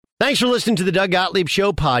Thanks for listening to the Doug Gottlieb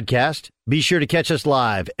Show podcast. Be sure to catch us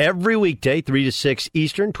live every weekday, 3 to 6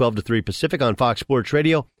 Eastern, 12 to 3 Pacific on Fox Sports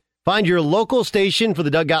Radio. Find your local station for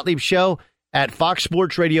the Doug Gottlieb Show at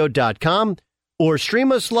foxsportsradio.com or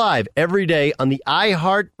stream us live every day on the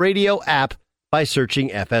iHeartRadio app by searching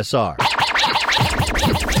FSR. Now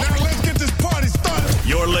let's get this party started.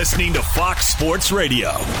 You're listening to Fox Sports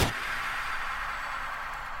Radio.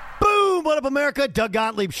 Boom! What up, America? Doug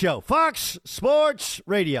Gottlieb Show. Fox Sports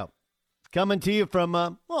Radio. Coming to you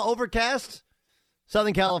from, overcast,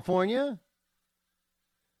 Southern California.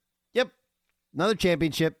 Yep. Another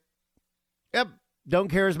championship. Yep. Don't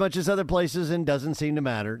care as much as other places and doesn't seem to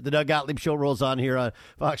matter. The Doug Gottlieb Show rolls on here on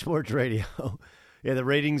Fox Sports Radio. Yeah, the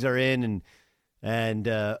ratings are in, and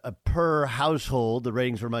per household, the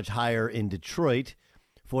ratings were much higher in Detroit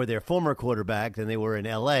for their former quarterback than they were in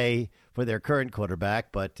L.A. for their current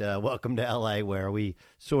quarterback. But welcome to L.A., where we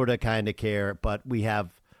sort of kind of care, but we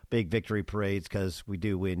have big victory parades because we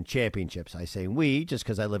do win championships. I say we just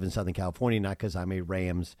because I live in Southern California, not because I'm a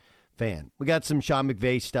Rams fan. We got some Sean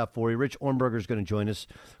McVay stuff for you. Rich Ornberger is going to join us.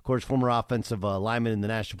 Of course, former offensive lineman in the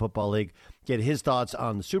National Football League. Get his thoughts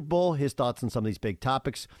on the Super Bowl, his thoughts on some of these big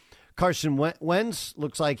topics. Carson Wentz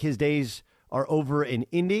looks like his days are over in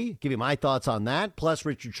Indy. Give you my thoughts on that. Plus,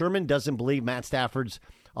 Richard Sherman doesn't believe Matt Stafford's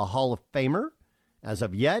a Hall of Famer as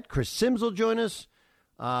of yet. Chris Sims will join us.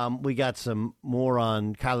 We got some more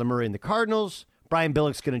on Kyler Murray and the Cardinals. Brian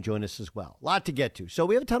Billick's going to join us as well. A lot to get to. So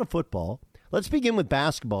we have a ton of football. Let's begin with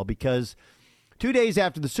basketball because 2 days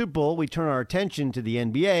after the Super Bowl, we turn our attention to the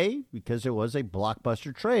NBA because there was a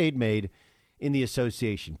blockbuster trade made in the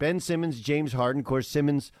association. Ben Simmons, James Harden. Of course,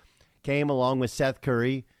 Simmons came along with Seth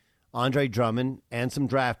Curry, Andre Drummond, and some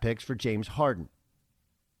draft picks for James Harden.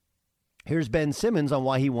 Here's Ben Simmons on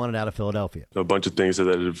why he wanted out of Philadelphia. A bunch of things that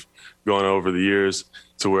have gone over the years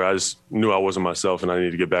to where I just knew I wasn't myself and I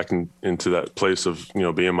needed to get back into that place of,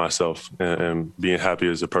 being myself and being happy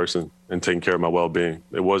as a person and taking care of my well-being.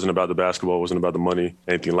 It wasn't about the basketball. It wasn't about the money,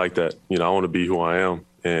 anything like that. I want to be who I am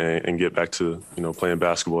and get back to, playing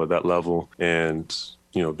basketball at that level and,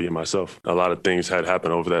 being myself. A lot of things had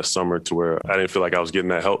happened over that summer to where I didn't feel like I was getting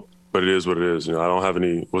that help. But it is what it is. I don't have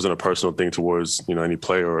it wasn't a personal thing towards, any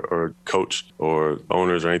player or coach or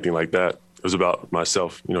owners or anything like that. It was about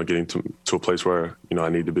myself, getting to a place where, I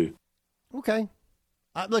need to be. Okay.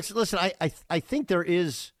 Listen, I think there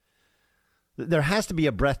has to be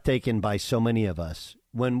a breath taken by so many of us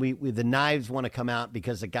when the knives want to come out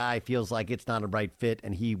because a guy feels like it's not a right fit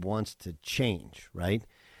and he wants to change, right?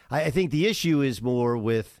 I think the issue is more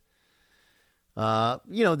with, there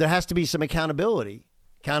has to be some accountability.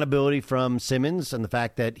 Accountability from Simmons and the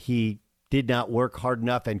fact that he did not work hard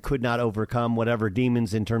enough and could not overcome whatever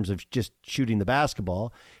demons in terms of just shooting the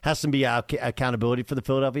basketball. Has to be accountability for the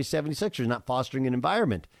Philadelphia 76ers not fostering an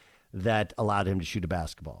environment that allowed him to shoot a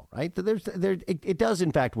basketball, right? It does,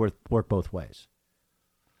 in fact, work both ways.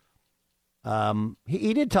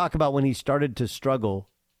 He did talk about when he started to struggle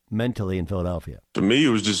mentally in Philadelphia. For me, it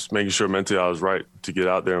was just making sure mentally I was right to get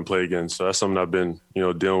out there and play again. So that's something I've been,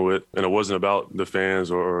 dealing with. And it wasn't about the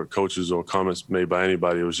fans or coaches or comments made by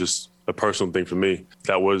anybody. It was just a personal thing for me.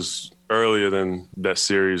 That was earlier than that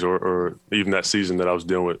series or even that season that I was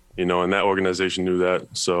dealing with, and that organization knew that.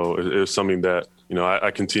 So it was something that,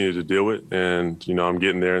 I continue to deal with. And, I'm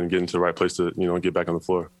getting there and getting to the right place to, get back on the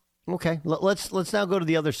floor. Okay, let's now go to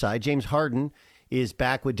the other side. James Harden is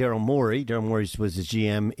back with Daryl Morey. Daryl Morey was his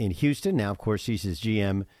GM in Houston. Now, of course, he's his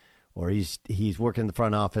GM, or he's working in the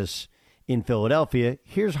front office in Philadelphia.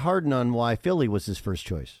 Here's Harden on why Philly was his first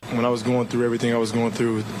choice. When I was going through everything I was going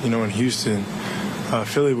through, in Houston,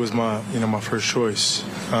 Philly was my first choice.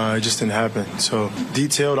 It just didn't happen. So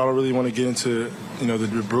detailed, I don't really want to get into,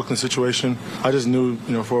 the Brooklyn situation. I just knew,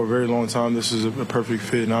 for a very long time this was a perfect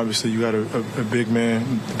fit. And obviously you got a big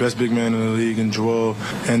man, the best big man in the league in Joel.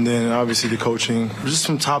 And then obviously the coaching, just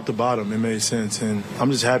from top to bottom, it made sense. And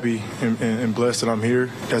I'm just happy and blessed that I'm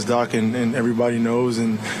here. As Doc and everybody knows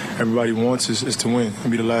and everybody wants is to win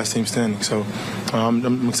and be the last team standing. So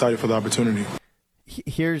I'm excited for the opportunity.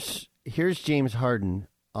 Here's James Harden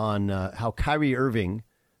on how Kyrie Irving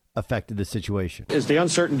affected the situation. Is the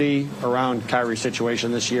uncertainty around Kyrie's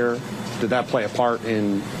situation this year, did that play a part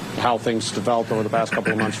in how things developed over the past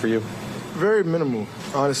couple of months for you? Very minimal,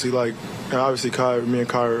 honestly. Obviously, me and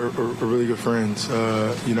Kyrie are really good friends.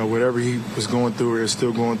 Whatever he was going through or is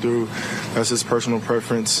still going through, that's his personal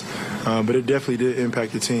preference. But it definitely did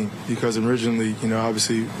impact the team because originally,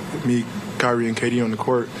 obviously, me, Kyrie, and KD on the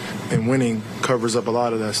court and winning covers up a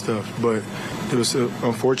lot of that stuff. But it was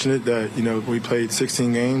unfortunate that, we played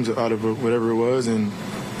 16 games out of whatever it was, and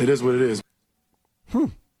it is what it is.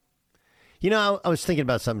 You know, I was thinking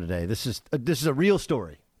about something today. This is a real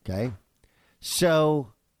story, okay?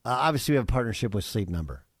 So, obviously we have a partnership with Sleep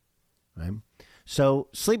Number, right? So,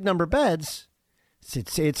 Sleep Number beds,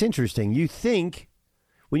 it's interesting. You think,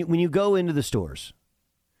 when you go into the stores,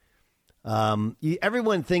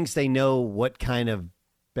 everyone thinks they know what kind of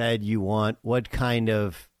bed you want, what kind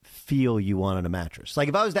of feel you want on a mattress. Like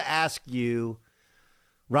if I was to ask you,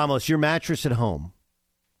 Ramos, your mattress at home,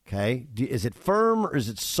 okay, is it firm or is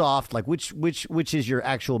it soft? Like which is your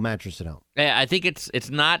actual mattress at home? Yeah, I think it's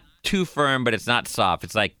not too firm, but it's not soft.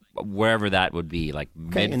 It's like wherever that would be, like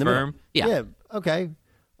mid-firm. Yeah. Okay.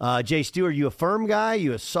 Jay Stu, are you a firm guy?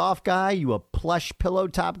 You a soft guy? You a plush pillow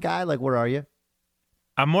top guy? Like where are you?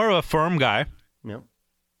 I'm more of a firm guy. No.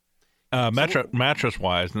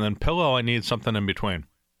 Mattress-wise, and then pillow, I need something in between.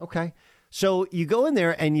 Okay. So you go in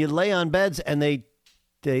there and you lay on beds and they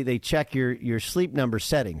check your Sleep Number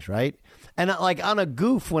settings, right? And like on a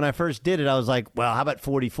goof, when I first did it, I was like, well, how about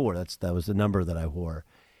 44? That was the number that I wore.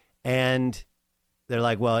 And they're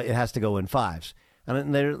like, well, it has to go in 5s.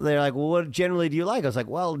 And they're like, well, what generally do you like? I was like,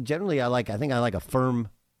 well, generally I think I like a firm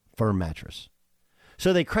mattress.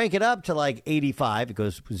 So they crank it up to like 85. It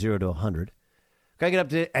goes 0 to 100. Crank it up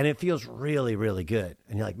to, and it feels really, really good.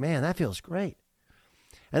 And you're like, man, that feels great.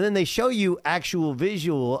 And then they show you actual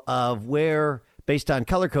visual of where, based on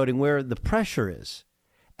color coding, where the pressure is.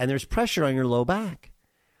 And there's pressure on your low back.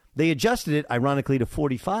 They adjusted it, ironically, to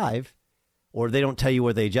 45, or they don't tell you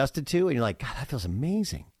where they adjusted to. And you're like, God, that feels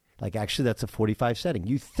amazing. Like, actually, that's a 45 setting.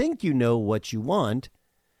 You think you know what you want,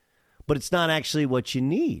 but it's not actually what you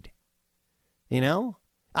need. You know?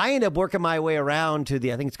 I end up working my way around to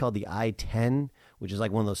I think it's called the I-10, which is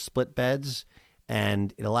like one of those split beds.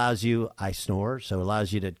 And it allows you, I snore, so it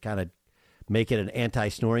allows you to kind of make it an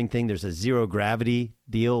anti-snoring thing. There's a zero gravity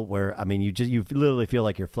deal where, I mean, you literally feel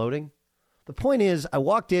like you're floating. The point is, I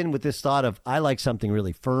walked in with this thought of, I like something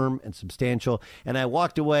really firm and substantial. And I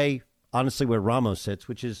walked away, honestly, where Ramos sits,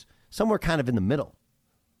 which is somewhere kind of in the middle,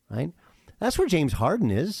 right? That's where James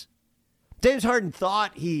Harden is. James Harden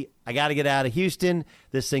thought I got to get out of Houston.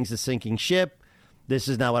 This thing's a sinking ship. This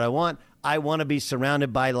is not what I want. I want to be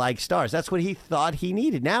surrounded by like stars. That's what he thought he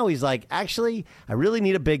needed. Now he's like, actually, I really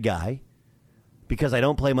need a big guy because I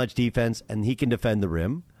don't play much defense and he can defend the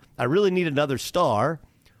rim. I really need another star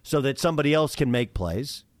so that somebody else can make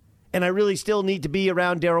plays. And I really still need to be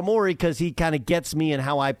around Daryl Morey because he kind of gets me in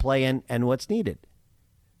how I play and what's needed.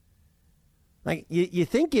 Like, you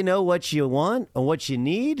think you know what you want or what you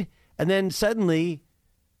need, and then suddenly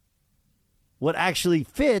what actually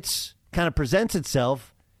fits kind of presents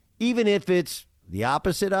itself, even if it's the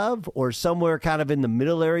opposite of or somewhere kind of in the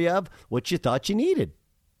middle area of what you thought you needed.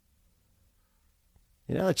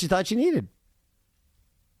 You know, what you thought you needed.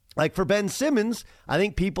 Like for Ben Simmons, I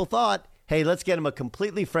think people thought, hey, let's get him a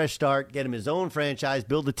completely fresh start, get him his own franchise,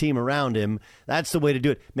 build a team around him. That's the way to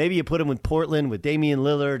do it. Maybe you put him with Portland, with Damian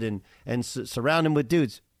Lillard, and surround him with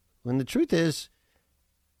dudes. When the truth is,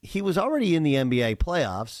 he was already in the NBA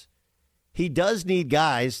playoffs. He does need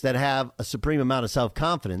guys that have a supreme amount of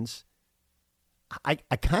self-confidence. I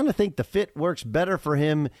kind of think the fit works better for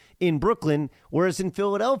him in Brooklyn, whereas in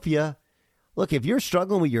Philadelphia, look, if you're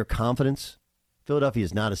struggling with your confidence, Philadelphia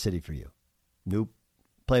is not a city for you. Nope.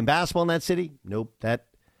 Playing basketball in that city? Nope.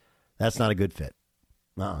 That's not a good fit.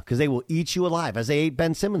 Because they will eat you alive, as they ate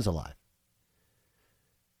Ben Simmons alive.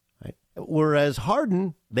 Right? Whereas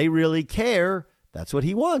Harden, they really care. That's what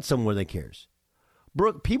he wants, somewhere that cares.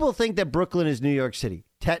 People think that Brooklyn is New York City.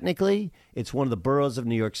 Technically, it's one of the boroughs of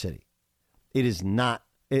New York City. It is not.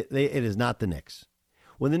 It is not the Knicks.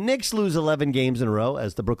 When the Knicks lose 11 games in a row,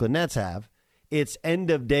 as the Brooklyn Nets have, it's end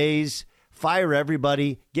of days. Fire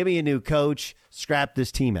everybody. Give me a new coach. Scrap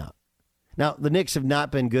this team out. Now, the Knicks have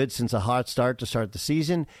not been good since a hot start to start the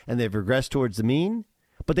season, and they've regressed towards the mean.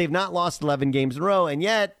 But they've not lost 11 games in a row, and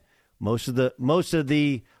yet most of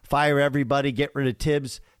the fire everybody, get rid of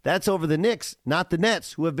Tibbs, that's over the Knicks, not the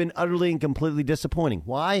Nets, who have been utterly and completely disappointing.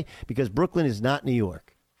 Why? Because Brooklyn is not New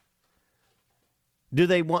York. Do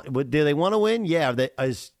they want to win? Yeah.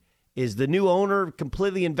 Is the new owner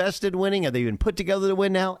completely invested in winning? Have they been put together to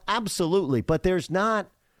win now? Absolutely. But there's not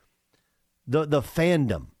the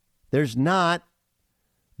fandom. There's not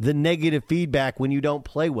the negative feedback when you don't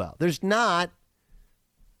play well. There's not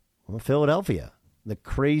Philadelphia, the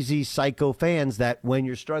crazy psycho fans that when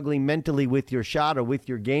you're struggling mentally with your shot or with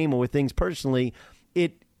your game or with things personally,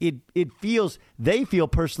 they feel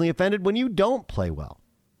personally offended when you don't play well.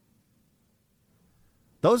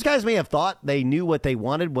 Those guys may have thought they knew what they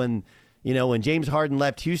wanted when James Harden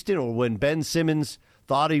left Houston or when Ben Simmons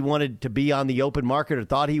thought he wanted to be on the open market or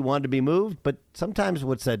thought he wanted to be moved. But sometimes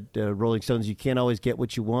what's that, Rolling Stones, you can't always get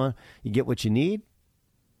what you want. You get what you need.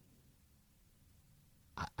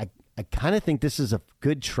 I kind of think this is a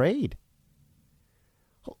good trade.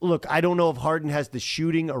 Look, I don't know if Harden has the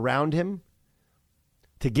shooting around him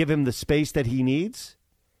to give him the space that he needs.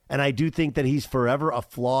 And I do think that he's forever a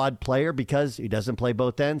flawed player because he doesn't play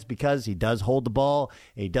both ends, because he does hold the ball,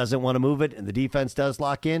 and he doesn't want to move it, and the defense does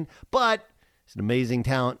lock in. But he's an amazing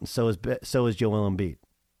talent, and so is Joel Embiid.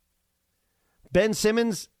 Ben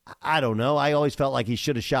Simmons, I don't know. I always felt like he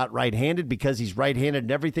should have shot right-handed because he's right-handed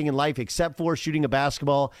in everything in life except for shooting a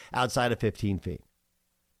basketball outside of 15 feet.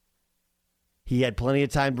 He had plenty of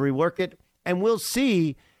time to rework it, and we'll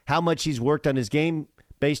see how much he's worked on his game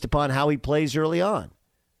based upon how he plays early on.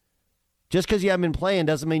 Just because you haven't been playing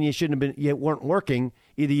doesn't mean you weren't working.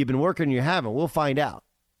 Either you've been working or you haven't. We'll find out.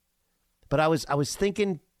 But I was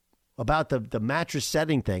thinking about the mattress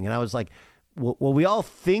setting thing, and I was like, what we all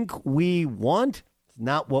think we want is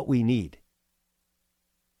not what we need.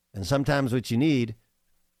 And sometimes what you need,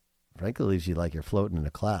 frankly, leaves you like you're floating in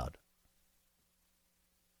a cloud.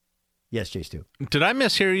 Yes, Jay Stu. Did I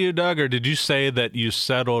mishear you, Doug, or did you say that you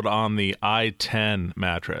settled on the I-10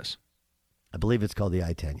 mattress? I believe it's called the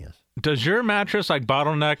I-10, yes. Does your mattress like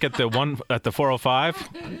bottleneck at the 405?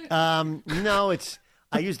 No,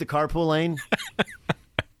 I use the carpool lane.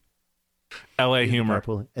 LA humor.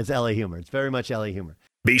 It's LA humor. It's very much LA humor.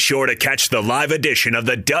 Be sure to catch the live edition of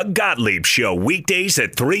the Doug Gottlieb Show weekdays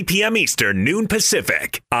at 3 p.m. Eastern, noon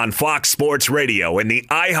Pacific on Fox Sports Radio and the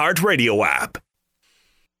iHeartRadio app.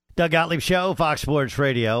 Doug Gottlieb Show, Fox Sports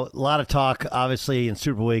Radio. A lot of talk, obviously, in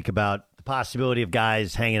Super Week about the possibility of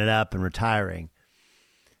guys hanging it up and retiring.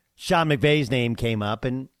 Sean McVay's name came up,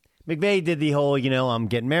 and McVay did the whole, I'm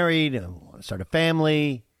getting married, I want to start a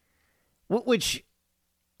family, which,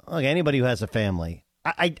 look, anybody who has a family,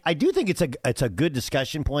 I do think it's a good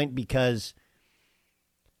discussion point because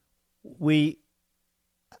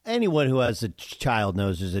anyone who has a child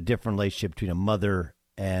knows there's a different relationship between a mother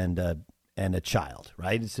and a child,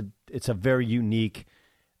 right? It's a very unique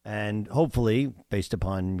and hopefully, based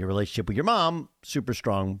upon your relationship with your mom, super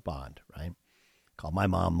strong bond, right? Called my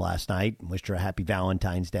mom last night and wished her a happy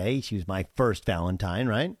Valentine's Day. She was my first Valentine,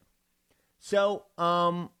 right? So,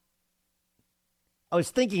 I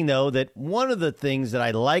was thinking, though, that one of the things that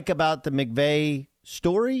I like about the McVay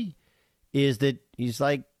story is that he's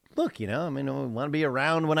like, look, I want to be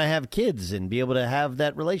around when I have kids and be able to have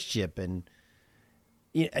that relationship. And,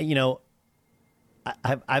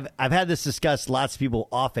 I've had this discussed lots of people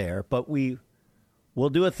off air, but we'll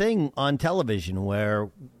do a thing on television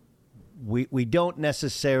where we don't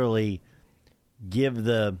necessarily give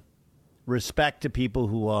the respect to people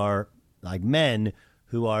who are like men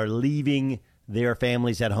who are leaving their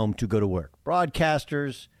families at home to go to work.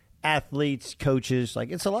 Broadcasters, athletes, coaches,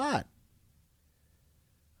 it's a lot.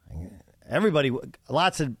 Everybody,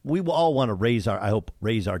 we all want to raise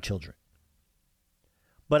our children.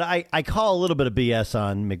 But I call a little bit of BS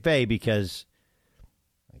on McVay because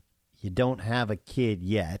you don't have a kid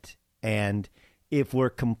yet. And if we're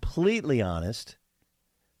completely honest,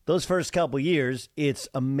 those first couple years, it's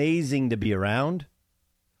amazing to be around,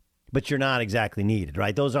 but you're not exactly needed,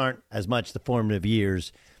 right? Those aren't as much the formative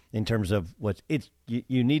years in terms of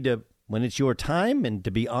you need to, when it's your time and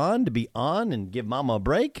to be on and give mama a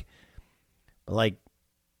break. But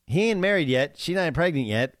he ain't married yet. She's not pregnant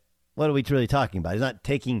yet. What are we really talking about?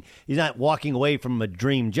 He's not walking away from a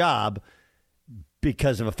dream job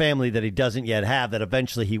because of a family that he doesn't yet have that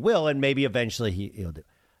eventually he will, and maybe eventually he'll do.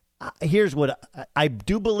 Here's what I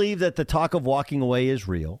do believe that the talk of walking away is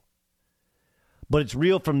real, but it's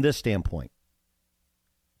real from this standpoint.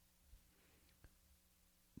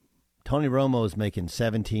 Tony Romo is making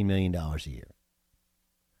 $17 million a year.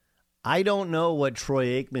 I don't know what Troy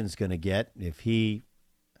Aikman's going to get if he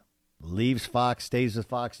leaves Fox, stays with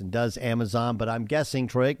Fox, and does Amazon, but I'm guessing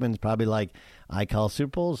Troy Aikman's probably like, I call Super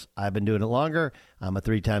Bowls. I've been doing it longer. I'm a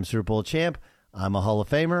 3-time Super Bowl champ. I'm a Hall of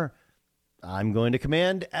Famer. I'm going to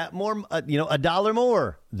command at more, $1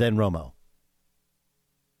 more than Romo.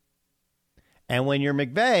 And when you're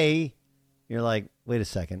McVay, you're like, wait a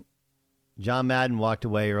second. John Madden walked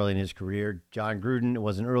away early in his career. John Gruden, it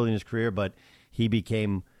wasn't early in his career, but he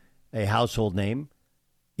became a household name.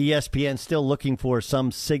 ESPN still looking for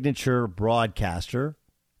some signature broadcaster,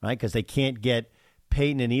 right? Because they can't get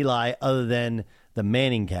Peyton and Eli other than the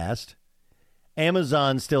Manning cast.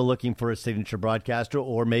 Amazon still looking for a signature broadcaster,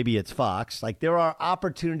 or maybe it's Fox. There are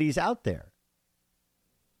opportunities out there.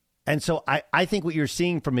 And so I think what you're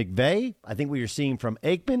seeing from McVay, I think what you're seeing from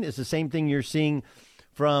Aikman is the same thing you're seeing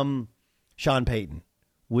from Sean Payton,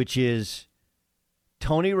 which is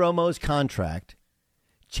Tony Romo's contract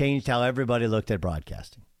changed how everybody looked at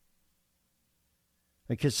broadcasting.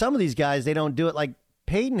 Because some of these guys, they don't do it. Like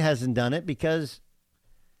Peyton hasn't done it because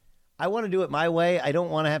I want to do it my way. I don't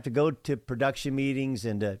want to have to go to production meetings,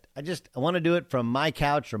 and I want to do it from my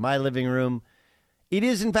couch or my living room. It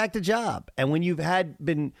is, in fact, a job. And when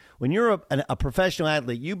when you're a professional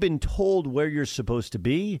athlete, you've been told where you're supposed to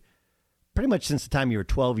be pretty much since the time you were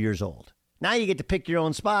 12 years old. Now you get to pick your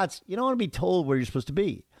own spots. You don't want to be told where you're supposed to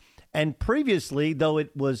be. And previously, though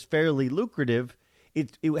it was fairly lucrative,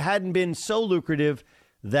 it hadn't been so lucrative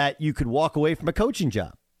that you could walk away from a coaching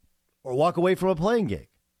job or walk away from a playing gig.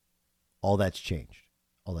 All that's changed.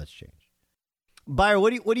 Byron,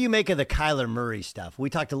 what do you make of the Kyler Murray stuff? We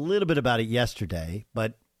talked a little bit about it yesterday,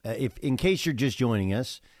 but if in case you're just joining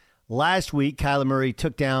us, last week Kyler Murray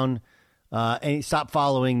took down and he stopped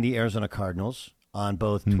following the Arizona Cardinals on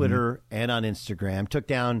both Twitter and on Instagram, took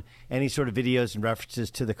down any sort of videos and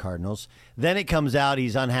references to the Cardinals. Then it comes out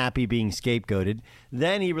he's unhappy being scapegoated.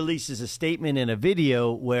 Then he releases a statement in a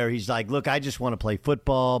video where he's like, look, I just want to play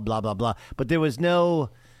football, blah, blah, blah. But there was no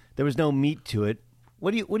meat to it.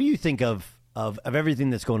 What do you think of everything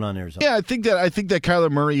that's going on in Arizona? Yeah, I think that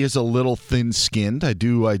Kyler Murray is a little thin-skinned. I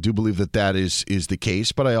do believe that is the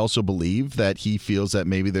case, but I also believe that he feels that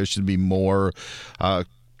maybe there should be more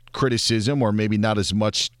criticism, or maybe not as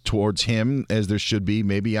much towards him as there should be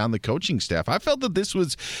maybe on the coaching staff. I felt that this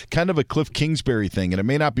was kind of a Cliff Kingsbury thing, and it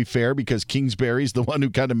may not be fair because Kingsbury's the one who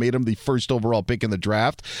kind of made him the first overall pick in the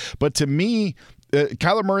draft. But to me,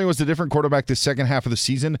 Kyler Murray was a different quarterback the second half of the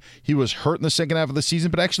season. He was hurt in the second half of the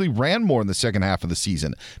season, but actually ran more in the second half of the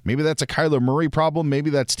season. Maybe that's a Kyler Murray problem. Maybe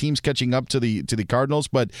that's teams catching up to the Cardinals,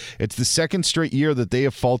 but it's the second straight year that they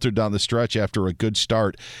have faltered down the stretch after a good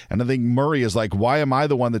start. And I think Murray is like, why am I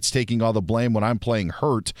the one that's taking all the blame when I'm playing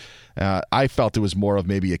hurt? I felt it was more of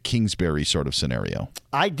maybe a Kingsbury sort of scenario.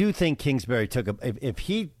 I do think Kingsbury if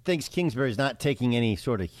he thinks Kingsbury's not taking any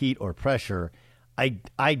sort of heat or pressure,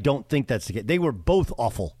 I don't think that's the case. They were both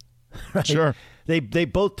awful. Right? Sure. They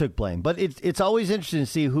both took blame. But it's always interesting to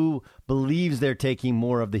see who believes they're taking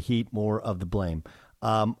more of the heat, more of the blame.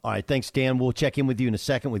 All right, thanks, Dan. We'll check in with you in a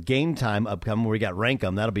second with Game Time upcoming where we got Rank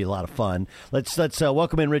 'em. That'll be a lot of fun. Let's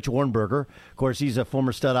welcome in Rich Warnberger. Of course, he's a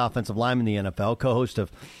former stud offensive lineman in the NFL, co-host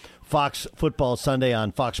of Fox Football Sunday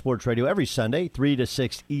on Fox Sports Radio every Sunday, 3 to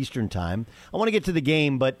 6 Eastern Time. I want to get to the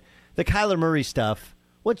game, but the Kyler Murray stuff,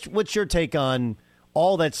 what's your take on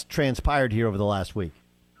all that's transpired here over the last week?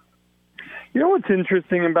 You know what's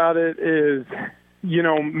interesting about it is,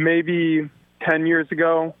 maybe 10 years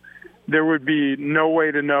ago, there would be no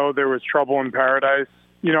way to know there was trouble in paradise,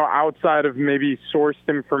 outside of maybe sourced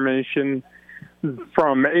information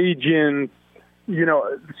from agents.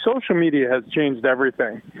 Social media has changed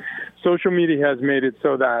everything. Social media has made it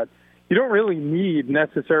so that you don't really need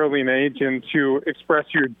necessarily an agent to express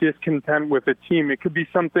your discontent with a team. It could be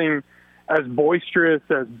something as boisterous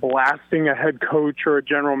as blasting a head coach or a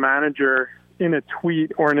general manager in a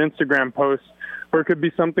tweet or an Instagram post, or it could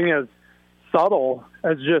be something as subtle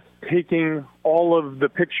as just taking all of the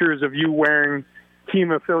pictures of you wearing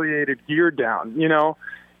team-affiliated gear down.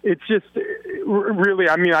 It's just really,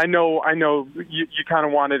 I know you kind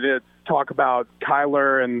of wanted to talk about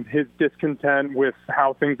Kyler and his discontent with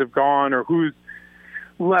how things have gone, or who's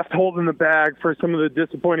left holding the bag for some of the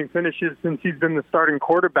disappointing finishes since he's been the starting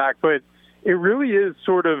quarterback. But it really is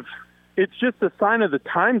it's just a sign of the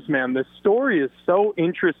times, man. The story is so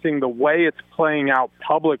interesting, the way it's playing out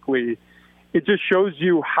publicly. It just shows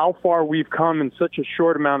you how far we've come in such a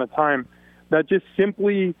short amount of time, that just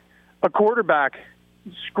simply a quarterback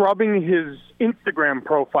scrubbing his Instagram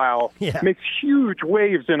profile makes huge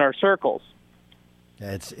waves in our circles.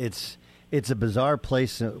 It's a bizarre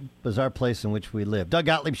place in which we live. Doug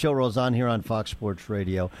Gottlieb Show rolls on here on Fox Sports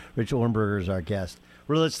Radio. Rich Ornberger is our guest.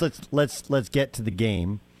 Well, let's get to the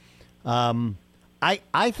game.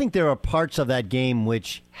 I think there are parts of that game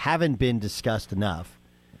which haven't been discussed enough.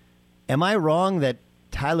 Am I wrong that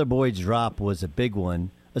Tyler Boyd's drop was a big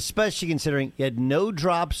one, especially considering he had no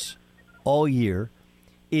drops all year?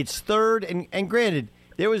 It's third, and granted,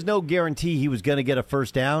 there was no guarantee he was going to get a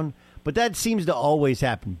first down, but that seems to always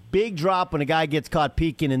happen. Big drop when a guy gets caught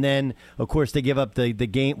peeking, and then, of course, they give up the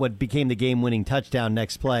game, what became the game-winning touchdown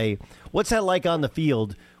next play. What's that like on the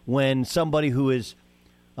field when somebody who is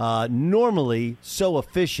normally so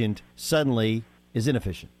efficient suddenly is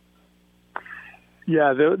inefficient?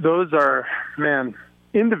 Yeah, those are, man,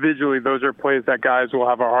 individually, those are plays that guys will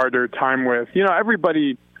have a harder time with.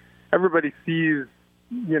 Everybody sees,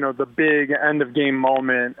 the big end-of-game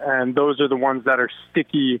moment, and those are the ones that are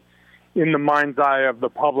sticky in the mind's eye of the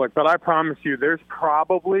public. But I promise you, there's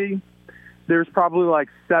probably there's probably like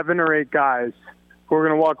 7 or 8 guys who are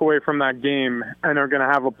going to walk away from that game and are going to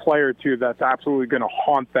have a play or two that's absolutely going to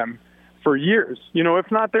haunt them for years,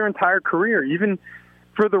 if not their entire career, even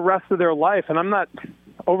for the rest of their life. And I'm not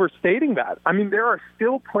overstating that. I mean, there are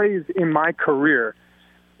still plays in my career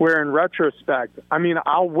where, in retrospect,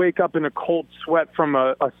 I'll wake up in a cold sweat from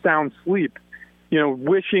a sound sleep,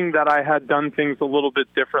 wishing that I had done things a little bit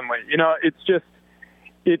differently.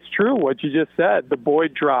 It's true what you just said. The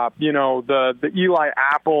Boyd drop, the Eli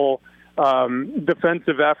Apple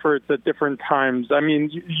defensive efforts at different times.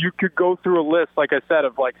 You could go through a list, like I said,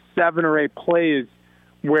 of like 7 or 8 plays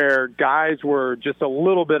where guys were just a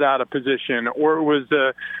little bit out of position, or it was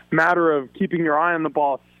a matter of keeping your eye on the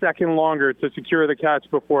ball a second longer to secure the catch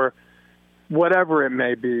before whatever it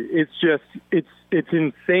may be. It's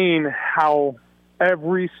insane how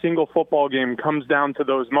every single football game comes down to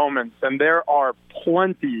those moments, and there are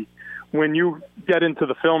plenty when you get into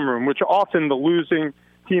the film room, which often the losing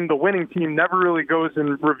team, the winning team, never really goes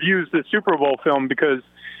and reviews the Super Bowl film because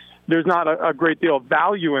there's not a great deal of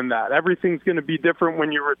value in that. Everything's going to be different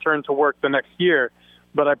when you return to work the next year.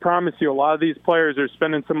 But I promise you, a lot of these players are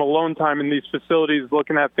spending some alone time in these facilities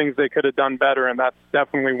looking at things they could have done better, and that's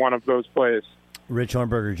definitely one of those plays. Rich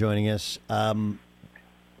Hornberger joining us.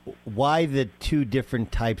 Why the 2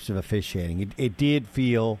 different types of officiating? It did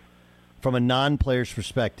feel, from a non-player's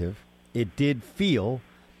perspective, it did feel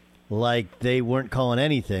like they weren't calling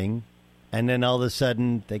anything, and then all of a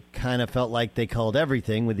sudden they kind of felt like they called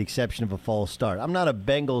everything with the exception of a false start. I'm not a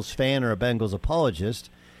Bengals fan or a Bengals apologist,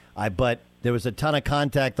 but there was a ton of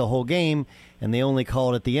contact the whole game, and they only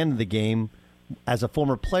called at the end of the game. As a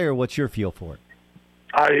former player, what's your feel for it?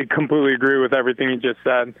 I completely agree with everything you just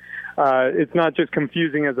said. It's not just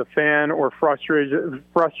confusing as a fan or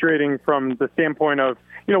frustrating from the standpoint of,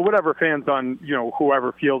 whatever fans on,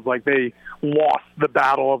 whoever feels like they lost the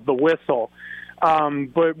battle of the whistle.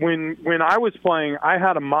 But when I was playing, I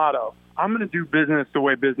had a motto. I'm going to do business the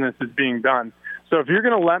way business is being done. So if you're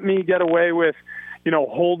going to let me get away with,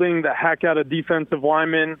 holding the heck out of defensive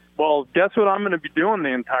linemen, well, guess what I'm going to be doing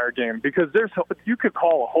the entire game? Because you could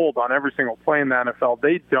call a hold on every single play in the NFL.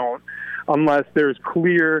 They don't, unless there's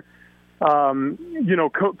clear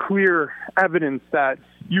evidence that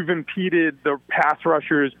you've impeded the pass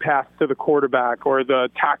rusher's pass to the quarterback or the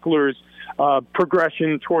tackler's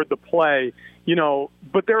progression toward the play.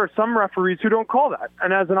 But there are some referees who don't call that.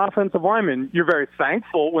 And as an offensive lineman, you're very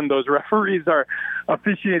thankful when those referees are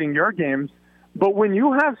officiating your games. But when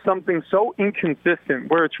you have something so inconsistent,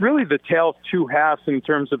 where it's really the tale of 2 halves in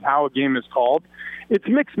terms of how a game is called, it's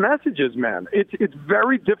mixed messages, man. It's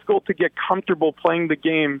very difficult to get comfortable playing the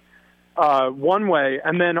game one way,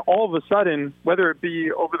 and then all of a sudden, whether it be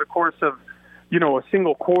over the course of, a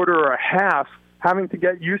single quarter or a half, having to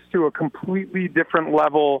get used to a completely different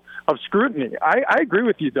level of scrutiny. I agree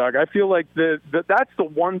with you, Doug. I feel like that's the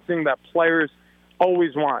one thing that players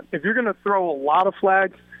always want. If you're going to throw a lot of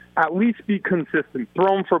flags, at least be consistent.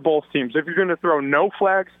 Throw them for both teams. If you're going to throw no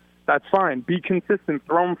flags, that's fine. Be consistent.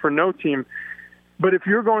 Throw them for no team. But if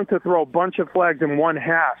you're going to throw a bunch of flags in one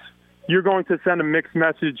half, you're going to send a mixed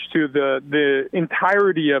message to the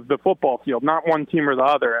entirety of the football field, not one team or the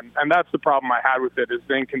other. And that's the problem I had with it, is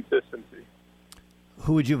the inconsistency.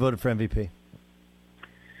 Who would you vote for MVP?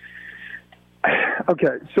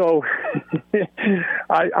 Okay, so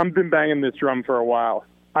I've been banging this drum for a while.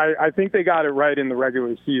 I think they got it right in the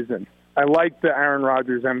regular season. I like the Aaron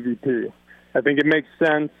Rodgers MVP. I think it makes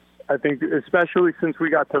sense. I think especially since we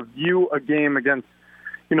got to view a game against,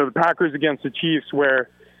 the Packers against the Chiefs, where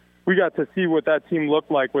we got to see what that team looked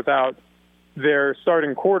like without their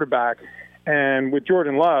starting quarterback. And with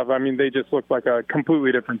Jordan Love, they just looked like a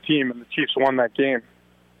completely different team, and the Chiefs won that game.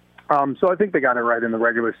 So I think they got it right in the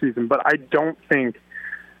regular season. But I don't think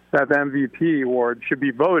that the MVP award should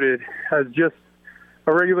be voted as just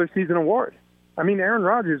a regular season award. Aaron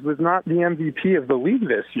Rodgers was not the MVP of the league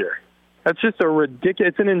this year. That's just a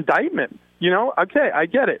ridiculous. It's an indictment. Okay, I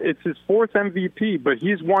get it. It's his 4th MVP, but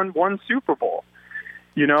he's won 1 Super Bowl.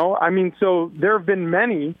 So there have been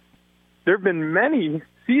many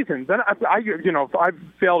seasons, and I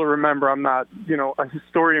fail to remember. I'm not, a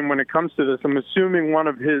historian when it comes to this. I'm assuming one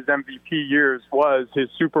of his MVP years was his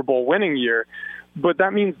Super Bowl winning year, but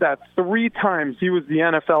that means that 3 times he was the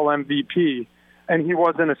NFL MVP and he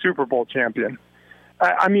wasn't a Super Bowl champion.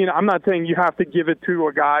 I'm not saying you have to give it to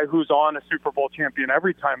a guy who's on a Super Bowl champion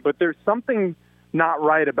every time, but there's something not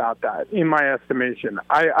right about that, in my estimation.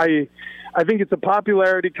 I think it's a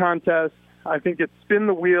popularity contest. I think it's spin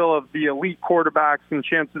the wheel of the elite quarterbacks, and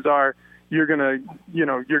chances are you're gonna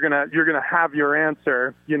have your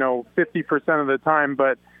answer, 50% of the time.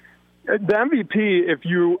 But The MVP, if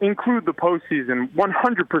you include the postseason,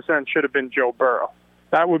 100% should have been Joe Burrow.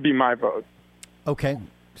 That would be my vote. Okay.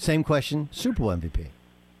 Same question. Super Bowl MVP.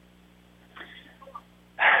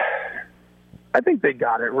 I think they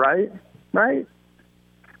got it right. Right?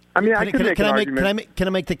 I mean, Can I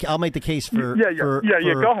make the case for... Yeah,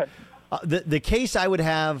 go ahead. The case I would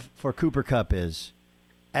have for Cooper Kupp is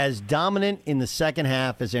as dominant in the second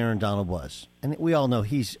half as Aaron Donald was. And we all know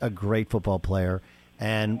he's a great football player,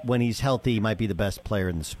 and when he's healthy, he might be the best player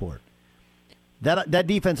in the sport. That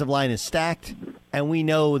defensive line is stacked, and we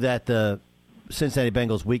know that the Cincinnati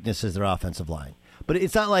Bengals' weakness is their offensive line. But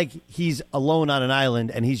it's not like he's alone on an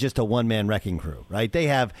island and he's just a one-man wrecking crew, right? They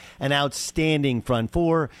have an outstanding front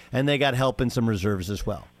four, and they got help in some reserves as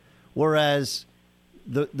well. Whereas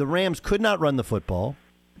the Rams could not run the football.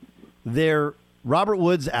 They're Robert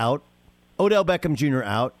Woods out, Odell Beckham Jr.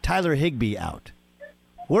 out, Tyler Higbee out.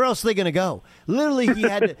 Where else are they going to go? Literally,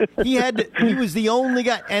 he was the only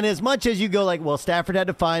guy. And as much as you go like, well, Stafford had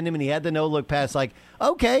to find him and he had the no-look pass, like,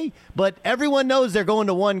 okay, but everyone knows they're going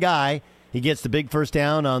to one guy. He gets the big first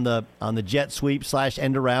down on the jet sweep /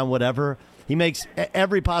 end around, whatever. He makes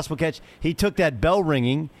every possible catch. He took that bell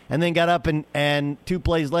ringing and then got up and 2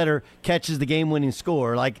 plays later catches the game-winning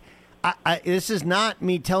score. Like, this is not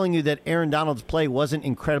me telling you that Aaron Donald's play wasn't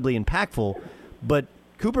incredibly impactful, but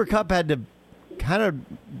Cooper Kupp had to kind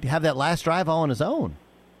of have that last drive all on his own.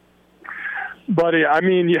 Buddy, I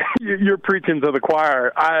mean, you're preaching to the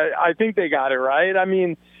choir. I think they got it right. I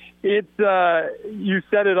mean, you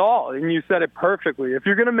said it all, and you said it perfectly. If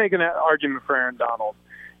you're going to make an argument for Aaron Donald,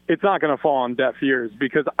 it's not going to fall on deaf ears,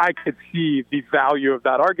 because I could see the value of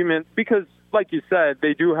that argument because, like you said,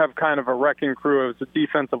 they do have kind of a wrecking crew as a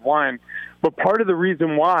defensive line. But part of the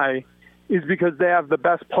reason why is because they have the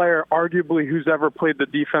best player, arguably, who's ever played the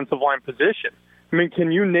defensive line position. I mean,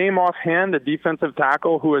 can you name offhand a defensive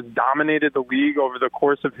tackle who has dominated the league over the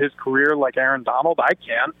course of his career like Aaron Donald? I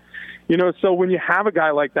can. So when you have a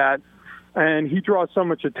guy like that and he draws so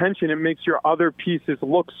much attention, it makes your other pieces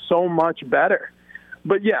look so much better.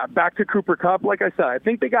 But, yeah, back to Cooper Kupp. Like I said, I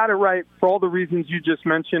think they got it right for all the reasons you just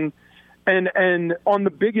mentioned. And on the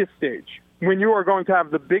biggest stage, when you are going to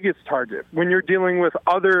have the biggest target, when you're dealing with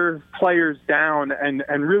other players down and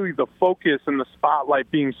really the focus and the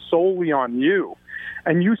spotlight being solely on you,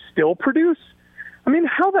 and you still produce? I mean,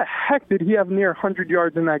 how the heck did he have near 100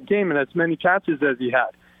 yards in that game and as many catches as he had?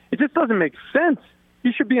 It just doesn't make sense.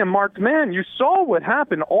 He should be a marked man. You saw what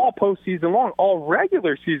happened all postseason long, all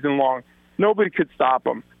regular season long. Nobody could stop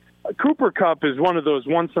him. Cooper Kupp is one of those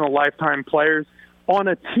once-in-a-lifetime players on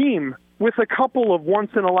a team with a couple of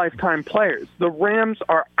once-in-a-lifetime players. The Rams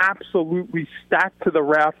are absolutely stacked to the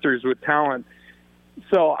rafters with talent.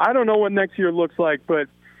 So I don't know what next year looks like, but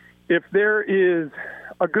if there is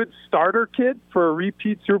a good starter kit for a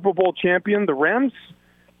repeat Super Bowl champion, the Rams,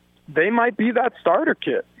 they might be that starter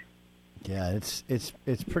kit. Yeah, it's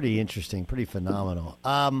pretty interesting, pretty phenomenal.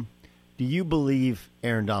 Do you believe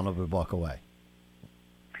Aaron Donald would walk away?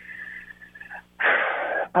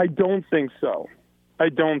 I don't think so.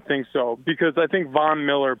 Because I think Von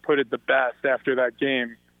Miller put it the best after that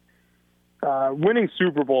game. Winning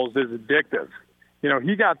Super Bowls is addictive.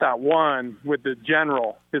 He got that one with the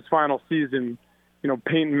General, his final season,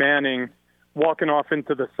 Peyton Manning walking off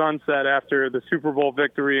into the sunset after the Super Bowl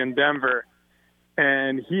victory in Denver.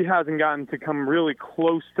 And he hasn't gotten to come really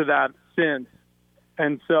close to that since.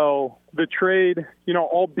 And so the trade,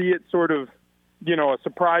 albeit sort of, a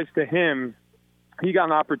surprise to him, he got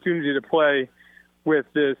an opportunity to play with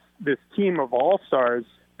this team of all-stars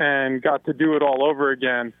and got to do it all over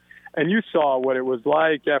again. And you saw what it was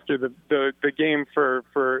like after the game for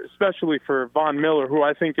especially for Von Miller, who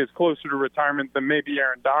I think is closer to retirement than maybe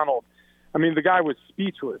Aaron Donald. I mean, the guy was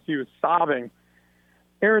speechless. He was sobbing.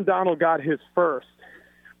 Aaron Donald got his first.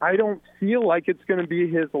 I don't feel like it's going to be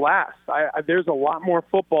his last. There's a lot more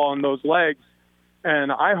football in those legs,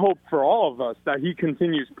 and I hope for all of us that he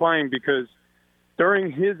continues playing, because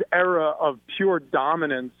during his era of pure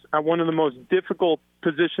dominance at one of the most difficult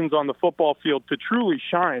positions on the football field to truly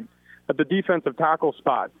shine, at the defensive tackle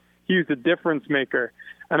spot, he was a difference maker.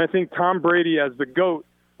 And I think Tom Brady, as the GOAT,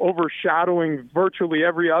 overshadowing virtually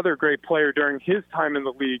every other great player during his time in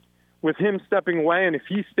the league, with him stepping away, and if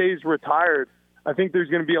he stays retired, I think there's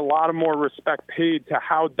going to be a lot of more respect paid to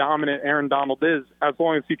how dominant Aaron Donald is, as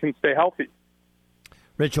long as he can stay healthy.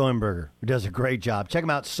 Rich Orenberger, who does a great job. Check him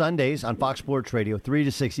out Sundays on Fox Sports Radio, 3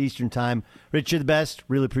 to 6 Eastern Time. Rich, you're the best.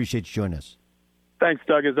 Really appreciate you joining us. Thanks,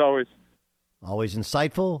 Doug, as always. Always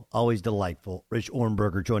insightful, always delightful. Rich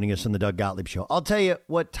Orenberger joining us on the Doug Gottlieb Show. I'll tell you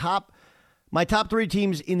what my top 3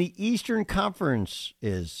 teams in the Eastern Conference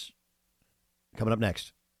is coming up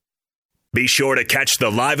next. Be sure to catch the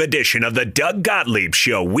live edition of the Doug Gottlieb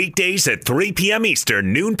Show weekdays at 3 p.m.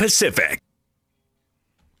 Eastern, noon Pacific.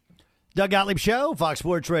 Doug Gottlieb Show, Fox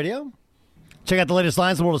Sports Radio. Check out the latest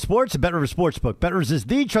lines in the world of sports at Bet Rivers Sportsbook. Bet Rivers is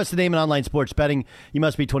the trusted name in online sports betting. You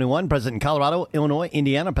must be 21, present in Colorado, Illinois,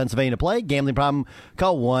 Indiana, Pennsylvania to play. Gambling problem?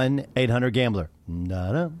 Call 1-800-GAMBLER.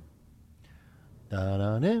 Da-da.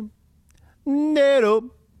 Da-da-da. Da-da.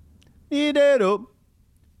 Da-da.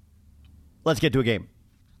 Let's get to a game.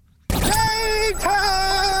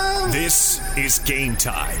 This is Game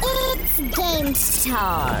Time. It's game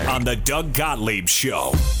time. On the Doug Gottlieb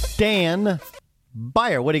Show. Dan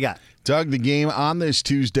Byer, what do you got? Doug, the game on this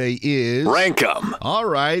Tuesday is Rank 'em. All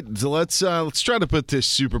right, so let's try to put this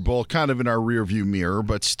Super Bowl kind of in our rearview mirror,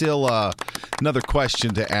 but still another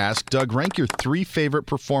question to ask. Doug, rank your 3 favorite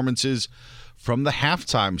performances from the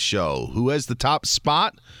halftime show. Who has the top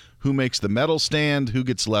spot? Who makes the medal stand? Who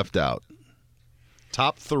gets left out?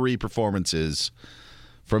 Top 3 performances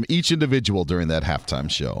from each individual during that halftime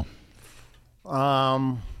show.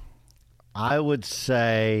 I would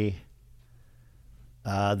say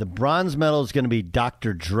the bronze medal is going to be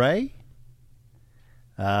Dr. Dre.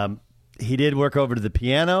 He did work over to the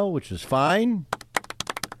piano, which was fine.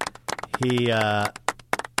 He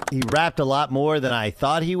rapped a lot more than I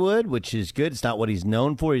thought he would, which is good. It's not what he's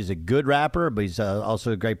known for. He's a good rapper, but he's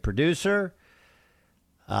also a great producer.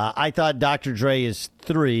 I thought Dr. Dre is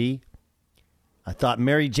 3. I thought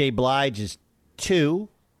Mary J. Blige is 2.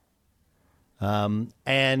 And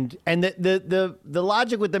the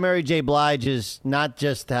logic with the Mary J. Blige is not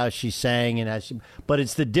just how she sang and how but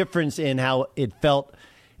it's the difference in how it felt.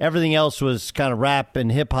 Everything else was kind of rap and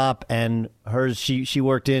hip hop, and hers she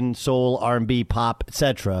worked in soul, R&B, pop,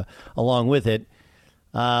 etc. along with it.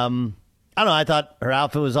 I don't know. I thought her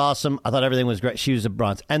outfit was awesome. I thought everything was great. She was a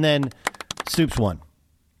bronze, and then Stoops won.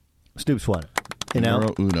 You know,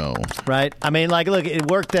 Numero uno. Right? I mean, like, look, it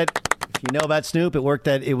worked that. If you know about Snoop, it worked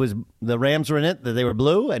that it was the Rams were in it, that they were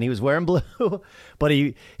blue, and he was wearing blue. But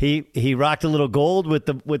he rocked a little gold with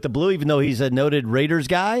the blue, even though he's a noted Raiders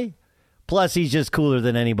guy. Plus, he's just cooler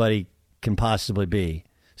than anybody can possibly be.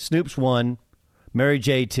 Snoop's 1, Mary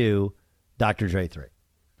J. 2, Dr. Dre 3.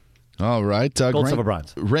 All right, Doug. Gold, silver,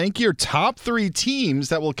 bronze. Rank your top 3 teams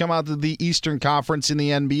that will come out of the Eastern Conference in the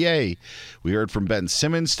NBA. We heard from Ben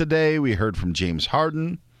Simmons today. We heard from James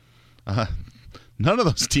Harden. None of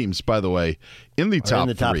those teams, by the way, in the top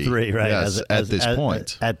 3, right? Yes, at this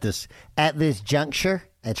point. At this juncture.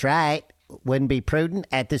 That's right. Wouldn't be prudent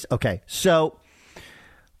at this. Okay, so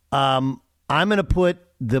I'm going to put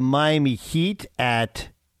the Miami Heat at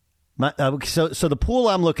so the pool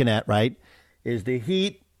I'm looking at, right, is the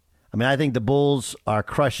Heat. I mean, I think the Bulls are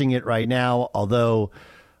crushing it right now, although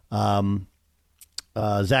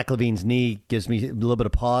Zach LaVine's knee gives me a little bit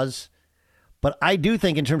of pause. But I do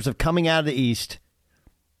think in terms of coming out of the East,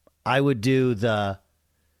 I would do the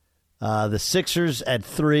Sixers at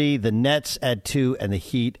 3, the Nets at 2, and the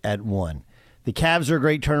Heat at 1. The Cavs are a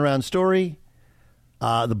great turnaround story.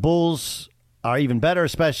 The Bulls are even better,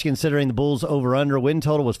 especially considering the Bulls' over-under win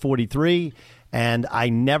total was 43. And I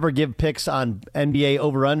never give picks on NBA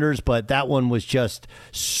over-unders, but that one was just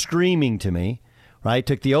screaming to me, right?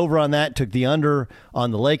 Took the over on that, took the under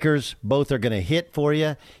on the Lakers. Both are going to hit for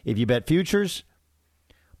you if you bet futures.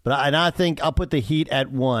 And I think I'll put the Heat at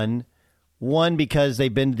 1. 1, because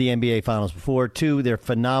they've been to the NBA Finals before. 2, they're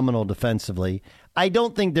phenomenal defensively. I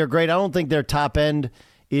don't think they're great. I don't think their top end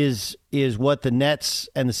is what the Nets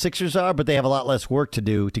and the Sixers are, but they have a lot less work to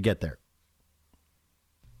do to get there.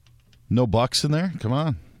 No Bucks in there? Come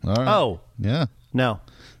on. All right. Oh. Yeah. No.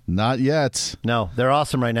 Not yet. No. They're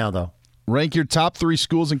awesome right now, though. Rank your top 3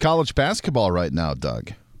 schools in college basketball right now,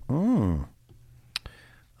 Doug. I'm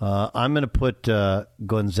going to put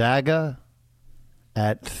Gonzaga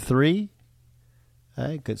at 3. All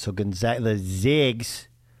right, good. So Gonzaga, the Zags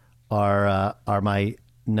are my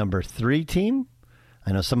number 3 team.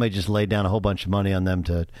 I know somebody just laid down a whole bunch of money on them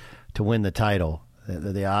to win the title.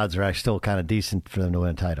 The odds are actually still kind of decent for them to win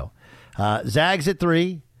a title. Zags at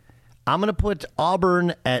 3. I'm going to put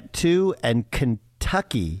Auburn at 2 and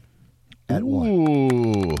Kentucky at 1.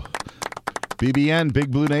 Ooh. BBN,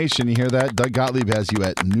 Big Blue Nation, you hear that? Doug Gottlieb has you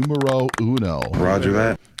at numero uno. Roger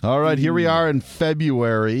that. All right, here we are in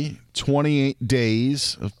February, 28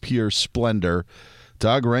 days of pure splendor.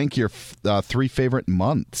 Doug, rank your 3 favorite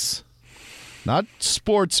months. Not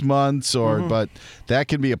sports months, but that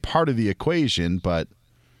can be a part of the equation. But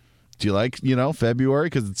do you like, February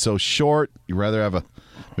because it's so short? You rather have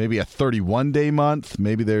maybe a 31-day month?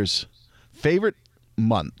 Maybe there's favorite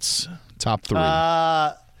months, top 3.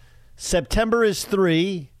 September is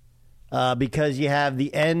 3. because you have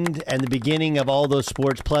the end and the beginning of all those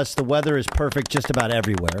sports. Plus, the weather is perfect just about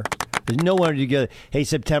everywhere. There's nowhere to go. Hey,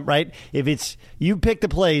 September, right? If it's you pick the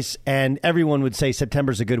place, and everyone would say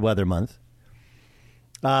September's a good weather month.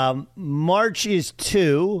 March is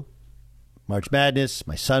 2. March Madness.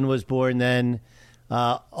 My son was born then.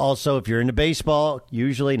 Also, if you're into baseball,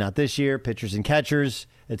 usually not this year, pitchers and catchers,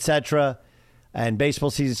 etc. And baseball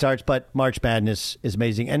season starts, but March Madness is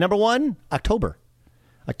amazing. And number 1, October.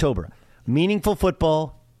 Meaningful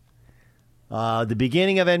football, the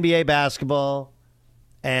beginning of NBA basketball,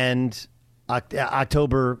 and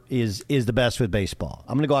October is the best with baseball.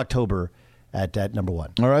 I'm going to go October at number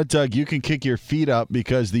 1. All right, Doug, you can kick your feet up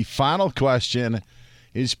because the final question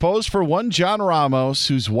is posed for one John Ramos,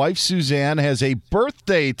 whose wife Suzanne has a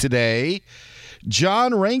birthday today.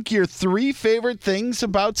 John, rank your 3 favorite things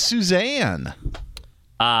about Suzanne.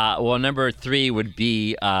 Well, number 3 would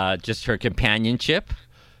be just her companionship.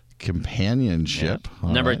 Yeah.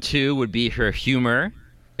 Number 2 would be her humor,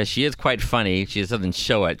 because she is quite funny. She just doesn't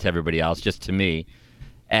show it to everybody else, just to me.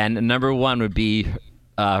 And number 1 would be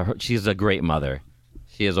she's a great mother.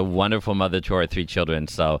 She is a wonderful mother to our 3 children.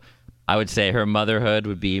 So I would say her motherhood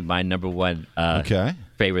would be my number 1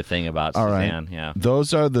 favorite thing about Suzanne. Right. Yeah.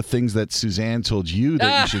 Those are the things that Suzanne told you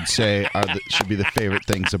that you should say should be the favorite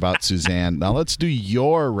things about Suzanne. Now let's do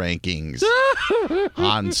your rankings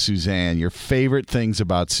on Suzanne. Your favorite things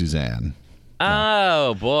about Suzanne.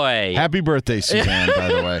 Oh, boy. Happy birthday, Suzanne, by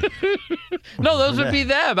the way. No, those would be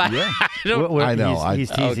them. Yeah. I know.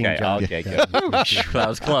 He's teasing John. Okay, good. That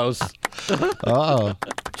was close. Uh-oh.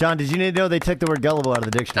 John, did you know they took the word gullible out of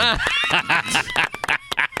the dictionary?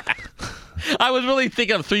 I was really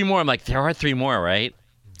thinking of 3 more. I'm like, there are 3 more, right?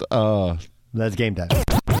 That's game time.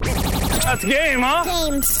 That's game, huh?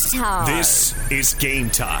 Game time. This is Game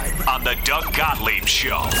Time on the Doug Gottlieb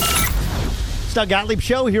Show. It's Doug Gottlieb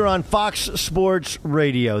Show here on Fox Sports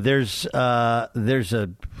Radio. There's a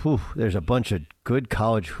bunch of good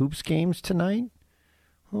college hoops games tonight.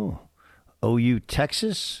 OU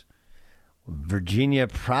Texas, Virginia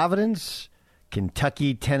Providence,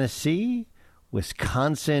 Kentucky Tennessee,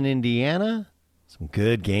 Wisconsin Indiana. Some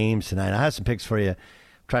good games tonight. I have some picks for you.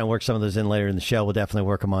 Try and work some of those in later in the show. We'll definitely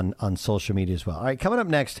work them on social media as well. All right, coming up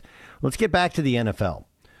next, let's get back to the NFL,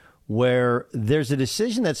 where there's a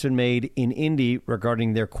decision that's been made in Indy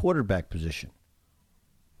regarding their quarterback position.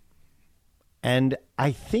 And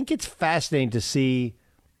I think it's fascinating to see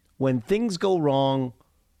when things go wrong,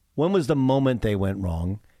 when was the moment they went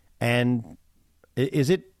wrong, and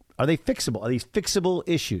are they fixable? Are these fixable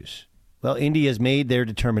issues? Well, Indy has made their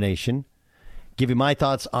determination. Give you my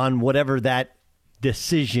thoughts on whatever that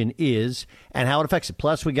decision is and how it affects it.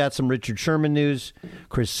 Plus, we got some Richard Sherman news.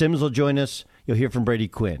 Chris Sims will join us. You'll hear from Brady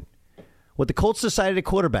Quinn. What the Colts decided at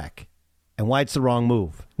quarterback and why it's the wrong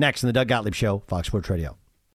move. Next in the Doug Gottlieb Show, Fox Sports Radio.